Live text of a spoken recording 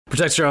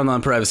Protect your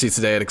online privacy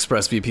today at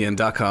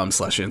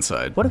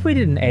expressvpn.com/inside. What if we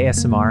did an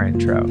ASMR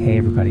intro? Hey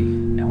everybody,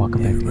 and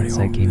welcome back to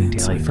Inside Gaming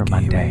Daily for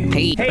Monday.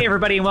 Hey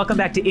everybody, and welcome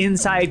back to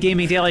Inside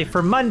Gaming Daily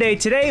for Monday.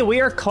 Today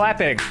we are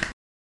clapping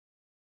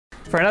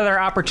for another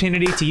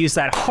opportunity to use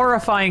that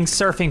horrifying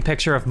surfing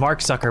picture of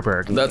Mark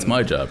Zuckerberg. That's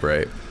my job,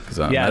 right?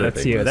 Yeah,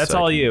 that's you. That's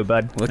all you,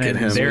 bud. Look at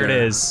him. There it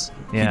is.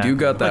 Yeah. You do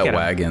got that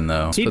wagon,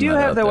 though. He do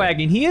have the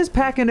wagon. He is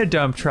packing a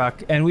dump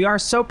truck, and we are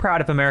so proud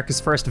of America's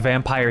first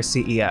vampire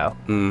CEO.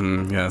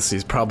 Yes,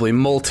 he's probably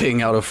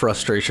molting out of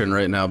frustration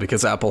right now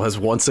because Apple has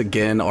once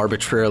again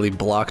arbitrarily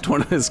blocked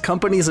one of his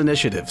company's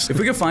initiatives. If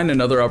we could find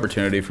another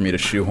opportunity for me to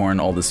shoehorn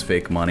all this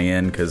fake money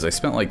in, because I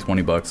spent like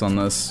 20 bucks on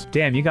this.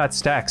 Damn, you got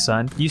stacks,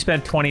 son. You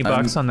spent 20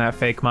 bucks on that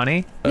fake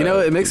money. You know,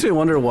 it makes me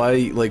wonder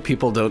why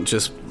people don't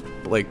just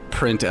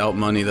print out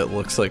money that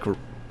looks like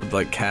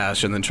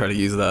cash and then try to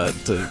use that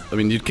to,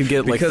 you could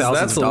get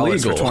thousands of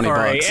dollars for 20 bucks. All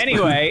right,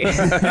 anyway.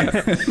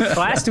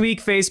 Last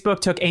week,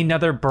 Facebook took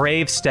another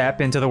brave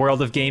step into the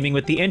world of gaming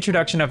with the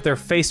introduction of their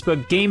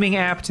Facebook gaming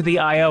app to the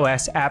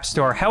iOS App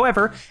Store.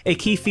 However, a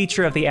key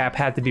feature of the app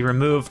had to be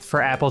removed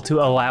for Apple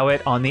to allow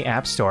it on the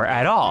App Store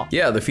at all.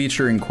 Yeah, the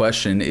feature in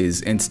question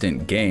is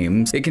Instant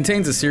Games. It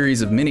contains a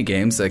series of mini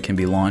games that can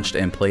be launched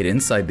and played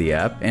inside the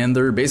app, and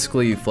they're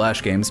basically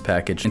Flash games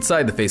packaged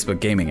inside the Facebook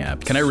gaming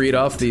app. Can I read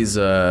off these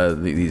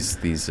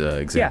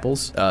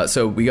examples? Yeah.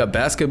 So we got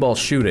basketball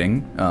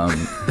shooting.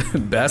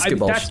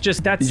 Basketball. That's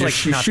not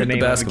the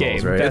name of the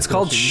game. Right? It's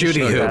called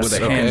Shooty Hoops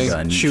with a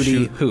handgun.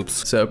 Shooty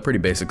Hoops. So pretty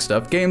basic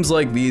stuff. Games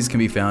like these can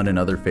be found in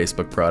other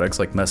Facebook products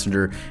like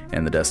Messenger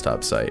and the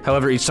desktop site.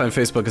 However, each time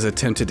Facebook has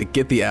attempted to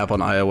get the app on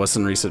iOS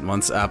in recent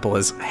months, Apple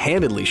has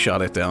handedly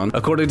shot it down.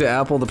 According to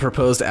Apple, the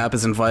proposed app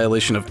is in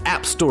violation of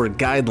App Store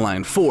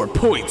Guideline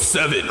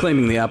 4.7,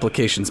 claiming the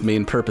application's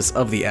main purpose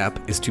of the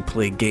app is to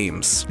play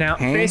games. Now,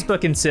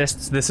 Facebook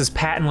insists this is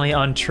patently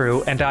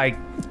untrue, and I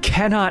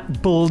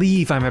cannot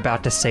believe I'm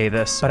about to say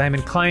this, but I'm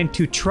inclined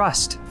to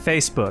trust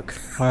Facebook.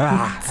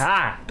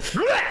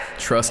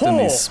 Trust in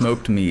these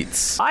smoked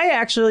meats. I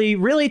actually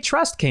really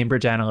trust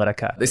Cambridge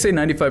Analytica. They say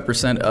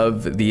 95%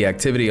 of the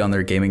activity on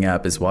their gaming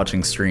app is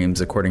watching streams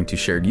according to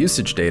shared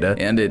usage data,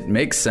 and it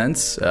makes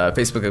sense.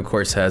 Facebook, of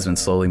course, has been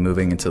slowly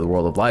moving into the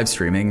world of live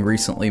streaming,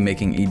 recently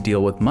making a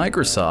deal with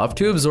Microsoft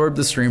to absorb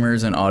the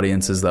streamers and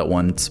audiences that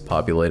once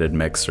populated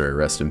Mixer.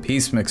 Rest in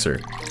peace, Mixer.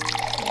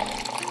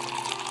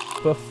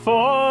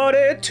 Before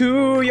it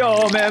to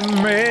your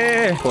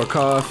memory. Pour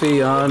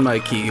coffee on my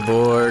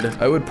keyboard.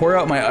 I would pour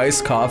out my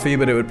iced coffee,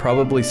 but it would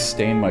probably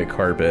stain my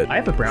carpet. I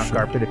have a brown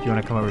carpet if you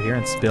want to come over here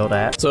and spill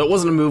that. So it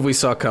wasn't a move we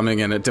saw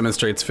coming, and it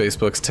demonstrates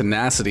Facebook's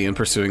tenacity in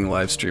pursuing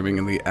live streaming,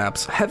 and the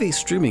app's heavy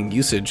streaming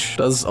usage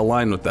does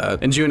align with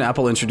that. In June,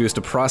 Apple introduced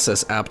a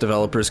process app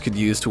developers could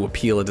use to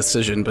appeal a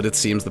decision, but it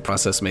seems the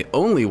process may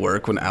only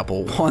work when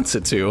Apple wants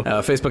it to.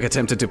 Facebook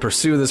attempted to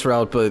pursue this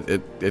route, but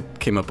it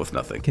came up with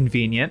nothing.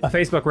 Convenient. A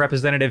Facebook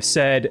representative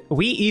said,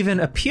 "We even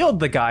appealed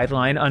the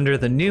guideline under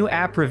the new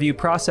app review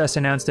process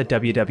announced at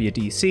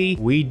WWDC.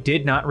 We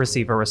did not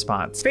receive a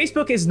response."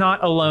 Facebook is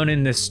not alone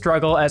in this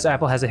struggle, as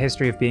Apple has a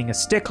history of being a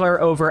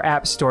stickler over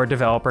App Store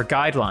developer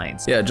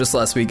guidelines. Yeah, just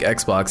last week,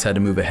 Xbox had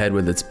to move ahead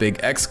with its big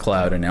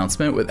xCloud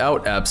announcement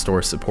without App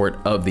Store support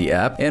of the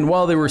app. And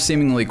while they were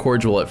seemingly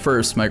cordial at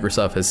first,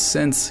 Microsoft has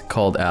since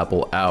called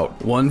Apple out.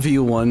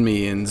 1v1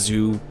 me and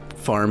Zoo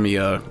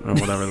Farmia, or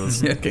whatever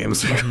those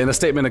games are. In a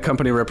statement, a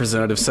company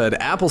representative said,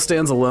 "Apple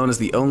stands alone as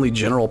the only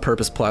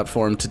general-purpose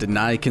platform to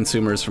deny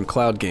consumers from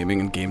cloud gaming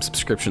and game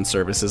subscription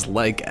services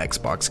like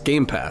Xbox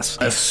Game Pass."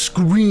 A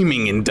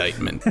screaming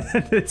indictment.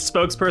 The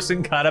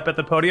spokesperson got up at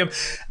the podium.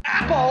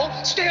 "Apple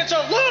stands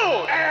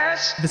alone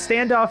as..." The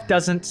standoff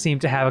doesn't seem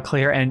to have a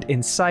clear end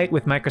in sight,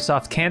 with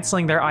Microsoft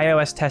canceling their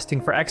iOS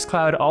testing for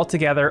xCloud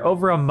altogether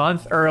over a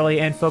month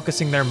early and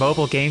focusing their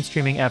mobile game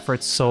streaming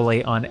efforts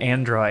solely on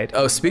Android.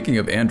 Oh, speaking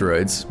of Androids,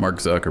 Mark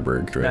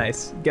Zuckerberg. Right?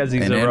 Nice. Guess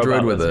he's an a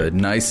Android with lizard. a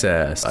nice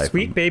ass.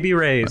 Sweet baby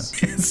Rays.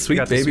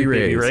 Sweet baby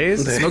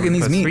Rays. Smoking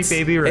these meats. Sweet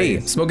baby Rays.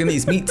 Hey, smoking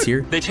these meats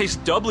here. They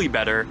taste doubly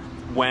better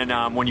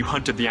when you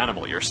hunted the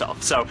animal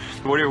yourself. So,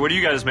 what are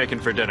you guys making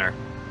for dinner?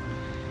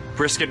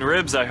 Brisket and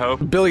ribs, I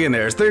hope.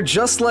 Billionaires, they're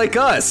just like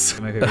us.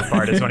 My favorite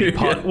part is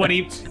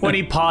when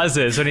he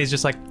pauses, when he's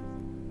just like.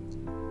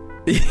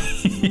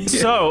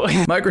 So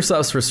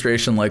Microsoft's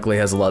frustration likely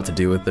has a lot to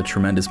do with the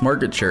tremendous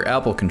market share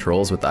Apple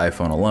controls with the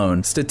iPhone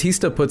alone.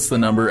 Statista puts the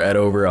number at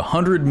over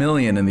 100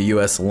 million in the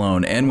US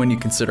alone, and when you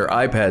consider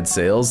iPad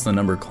sales, the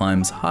number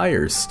climbs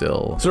higher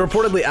still. So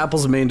reportedly,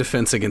 Apple's main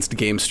defense against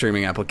game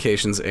streaming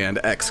applications and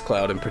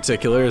xCloud in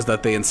particular is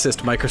that they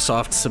insist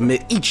Microsoft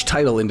submit each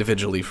title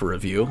individually for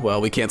review.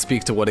 While we can't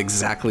speak to what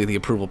exactly the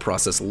approval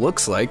process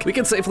looks like, we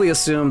can safely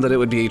assume that it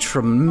would be a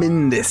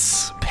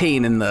tremendous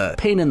pain in the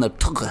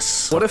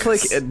tuchus. What if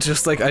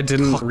just I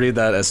didn't read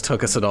that as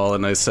took us at all,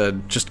 and I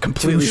said just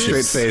completely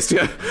straight-faced.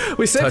 Yeah,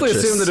 we safely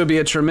assumed that it would be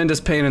a tremendous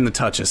pain in the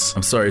touches.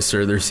 I'm sorry,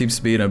 sir. There seems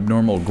to be an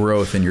abnormal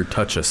growth in your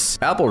touches.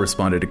 Apple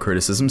responded to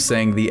criticism,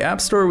 saying the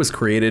App Store was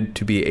created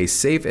to be a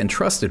safe and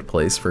trusted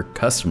place for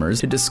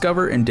customers to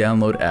discover and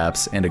download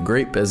apps and a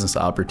great business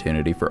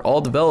opportunity for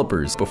all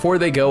developers. Before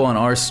they go on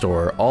our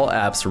store, all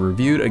apps are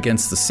reviewed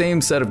against the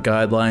same set of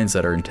guidelines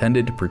that are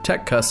intended to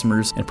protect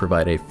customers and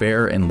provide a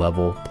fair and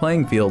level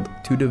playing field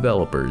to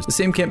developers. The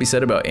same can't be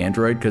said about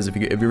Android, because if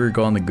you ever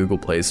go on the Google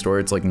Play Store,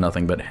 it's like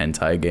nothing but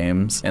hentai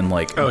games and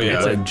like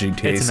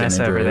GTA San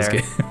Andreas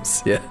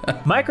games. Yeah.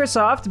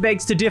 Microsoft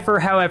begs to differ,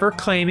 however,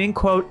 claiming,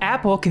 quote,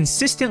 Apple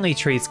consistently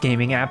treats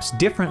gaming apps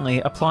differently,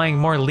 applying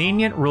more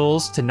lenient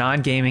rules to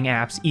non-gaming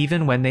apps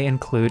even when they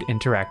include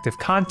interactive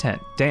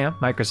content. Damn,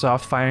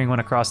 Microsoft firing one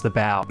across the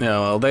bow. Yeah,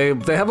 well, they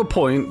have a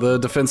point. The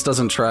defense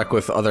doesn't track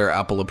with other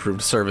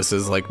Apple-approved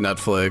services like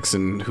Netflix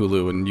and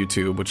Hulu and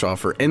YouTube, which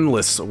offer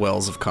endless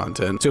wells of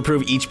content. To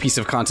approve each piece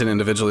of content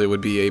individually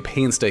would be a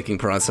painstaking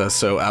process,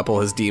 so Apple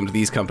has deemed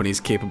these companies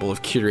capable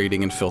of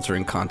curating and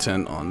filtering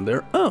content on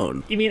their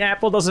own. You mean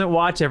Apple doesn't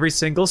watch every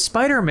single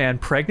Spider-Man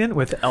pregnant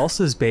with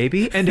Elsa's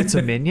baby and it's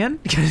a minion?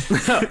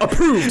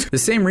 Approved! The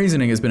same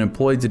reasoning has been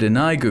employed to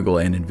deny Google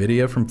and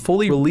Nvidia from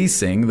fully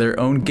releasing their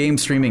own game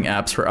streaming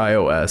apps for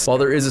iOS. While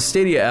there is a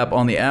Stadia app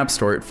on the App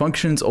Store, it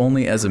functions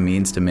only as a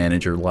means to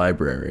manage your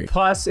library.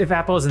 Plus, if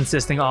Apple is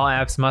insisting all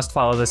apps must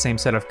follow the same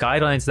set of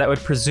guidelines, that would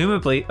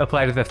presumably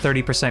apply to the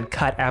 30%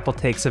 cut Apple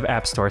takes of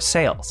App Store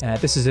sales.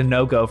 This is a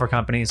no-go for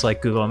companies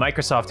like Google and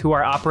Microsoft, who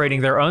are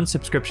operating their own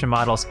subscription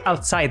models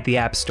outside the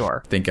App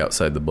Store. Think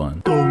outside the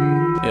bun.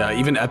 Yeah,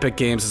 even Epic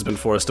Games has been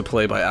forced to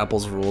play by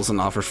Apple's rules and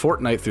offer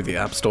Fortnite through the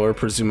App Store,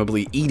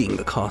 presumably eating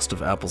the cost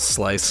of Apple's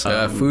slice.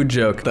 Food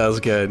joke. That was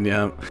good,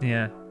 yeah.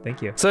 Yeah.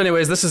 Thank you. So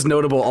anyways, this is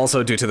notable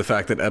also due to the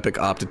fact that Epic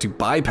opted to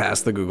bypass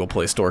the Google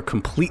Play Store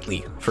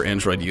completely for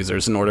Android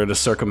users in order to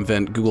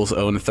circumvent Google's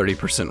own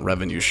 30%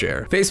 revenue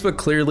share. Facebook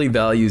clearly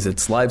values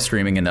its live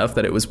streaming enough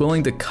that it was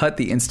willing to cut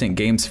the instant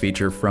games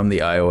feature from the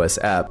iOS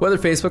app. Whether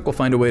Facebook will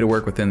find a way to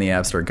work within the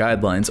App Store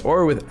guidelines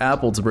or with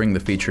Apple to bring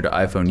the feature to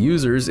iPhone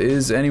users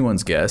is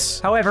anyone's guess.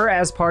 However,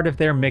 as part of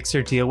their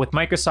Mixer deal with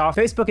Microsoft,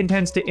 Facebook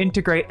intends to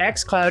integrate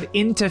xCloud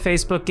into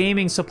Facebook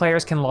Gaming so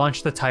players can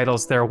launch the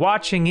titles they're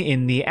watching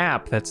in the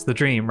app. That's the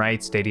dream,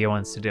 right? Stadia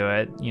wants to do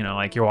it. You know,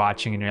 like you're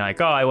watching and you're like,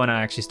 oh, I want to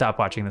actually stop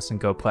watching this and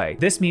go play.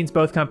 This means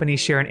both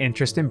companies share an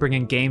interest in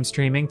bringing game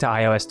streaming to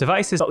iOS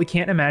devices, but we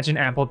can't imagine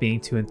Apple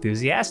being too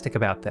enthusiastic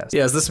about this.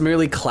 Yeah, is this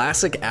merely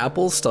classic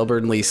Apple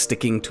stubbornly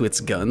sticking to its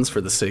guns for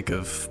the sake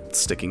of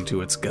sticking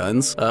to its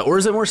guns? Or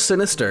is it more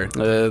sinister?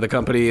 The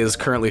company is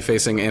currently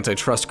facing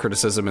antitrust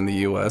criticism in the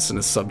US and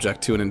is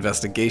subject to an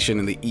investigation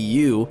in the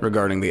EU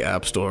regarding the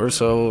App Store.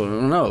 So, I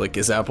don't know, like,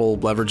 is Apple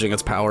leveraging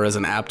its power as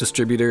an app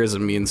distributor as a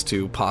means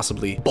to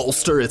possibly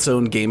bolster its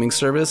own gaming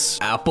service?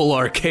 Apple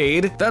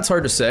Arcade? That's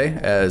hard to say,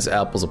 as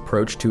Apple's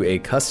approach to a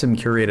custom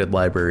curated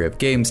library of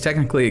games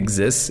technically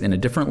exists in a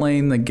different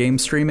lane than game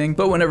streaming,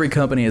 but when every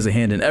company has a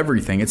hand in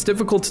everything, it's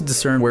difficult to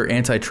discern where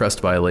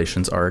antitrust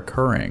violations are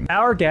occurring.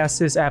 Our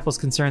guess is Apple's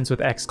concerns with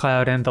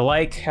xCloud and the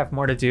like have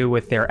more to do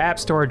with their App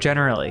Store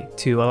generally.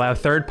 To allow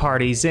third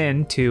parties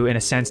in to, in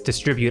a sense,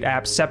 distribute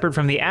apps separate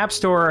from the App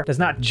Store does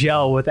not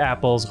gel with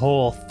Apple's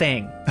whole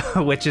thing,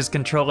 which is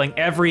controlling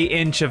every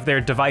inch of their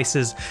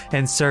devices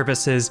and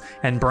services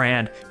and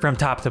brand from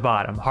top to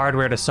bottom,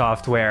 hardware to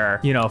software,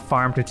 you know,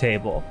 farm to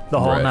table, the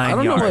whole Right. 9 I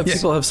don't know yards. why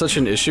people have such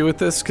an issue with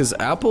this, because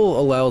Apple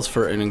allows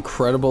for an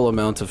incredible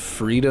amount of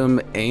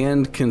freedom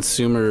and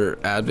consumer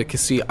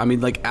advocacy. I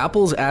mean, like,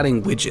 Apple's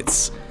adding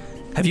widgets.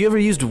 Have you ever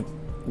used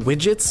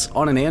widgets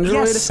on an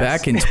Android? Yes.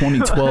 Back in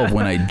 2012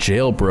 when I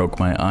jailbroke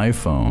my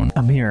iPhone.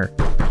 Amir,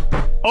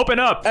 open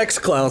up!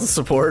 xCloud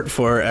support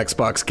for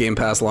Xbox Game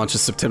Pass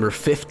launches September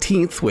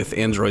 15th with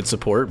Android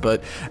support,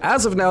 but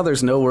as of now,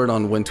 there's no word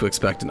on when to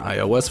expect an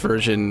iOS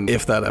version,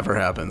 if that ever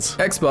happens.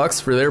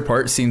 Xbox, for their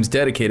part, seems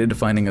dedicated to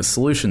finding a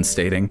solution,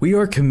 stating, "We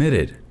are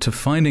committed to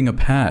finding a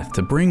path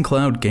to bring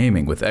cloud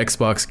gaming with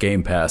Xbox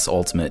Game Pass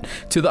Ultimate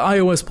to the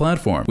iOS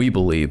platform. We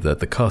believe that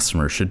the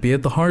customer should be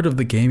at the heart of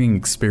the gaming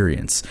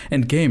experience,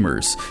 and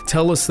gamers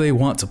tell us they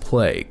want to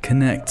play,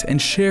 connect, and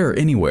share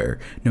anywhere,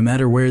 no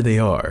matter where they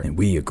are, and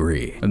we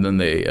agree." And then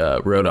they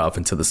rode off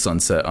into the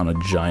sunset on a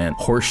giant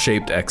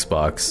horse-shaped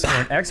Xbox.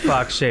 An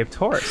Xbox-shaped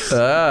horse.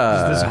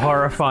 This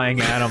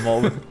horrifying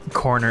animal with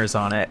corners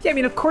on it. Yeah, I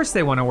mean, of course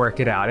they want to work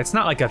it out. It's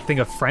not like a thing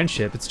of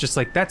friendship. It's just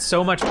like, that's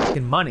so much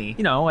fucking money.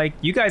 You know, like,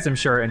 you guys, I'm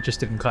sure, are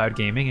interested in cloud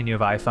gaming and you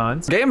have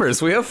iPhones.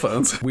 Gamers, we have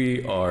phones.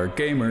 We are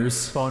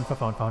gamers. Phone.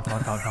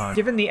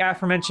 Given the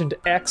aforementioned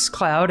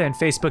xCloud and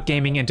Facebook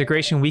gaming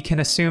integration, we can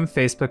assume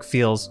Facebook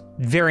feels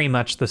very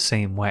much the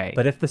same way.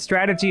 But if the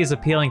strategy is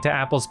appealing to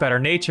Apple's better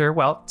nature,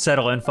 well,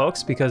 settle in,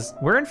 folks, because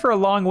we're in for a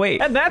long wait.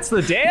 And that's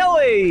the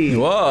Daily!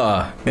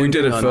 Whoa, we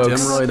did it, on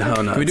folks. Dimroid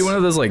How Nuts. Can we do one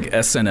of those like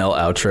SNL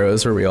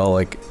outros where we all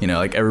like, you know,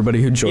 like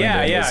everybody who joined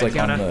Yeah, in yeah, was like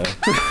on kinda. the...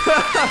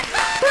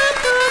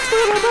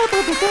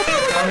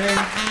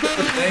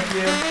 Thank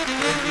you.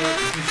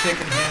 If you're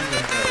shaking hands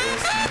with Will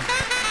Smith.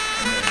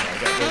 And then I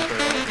got Will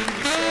Ferrell giving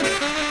you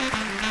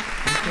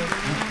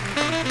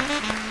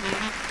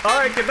All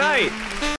right, good night.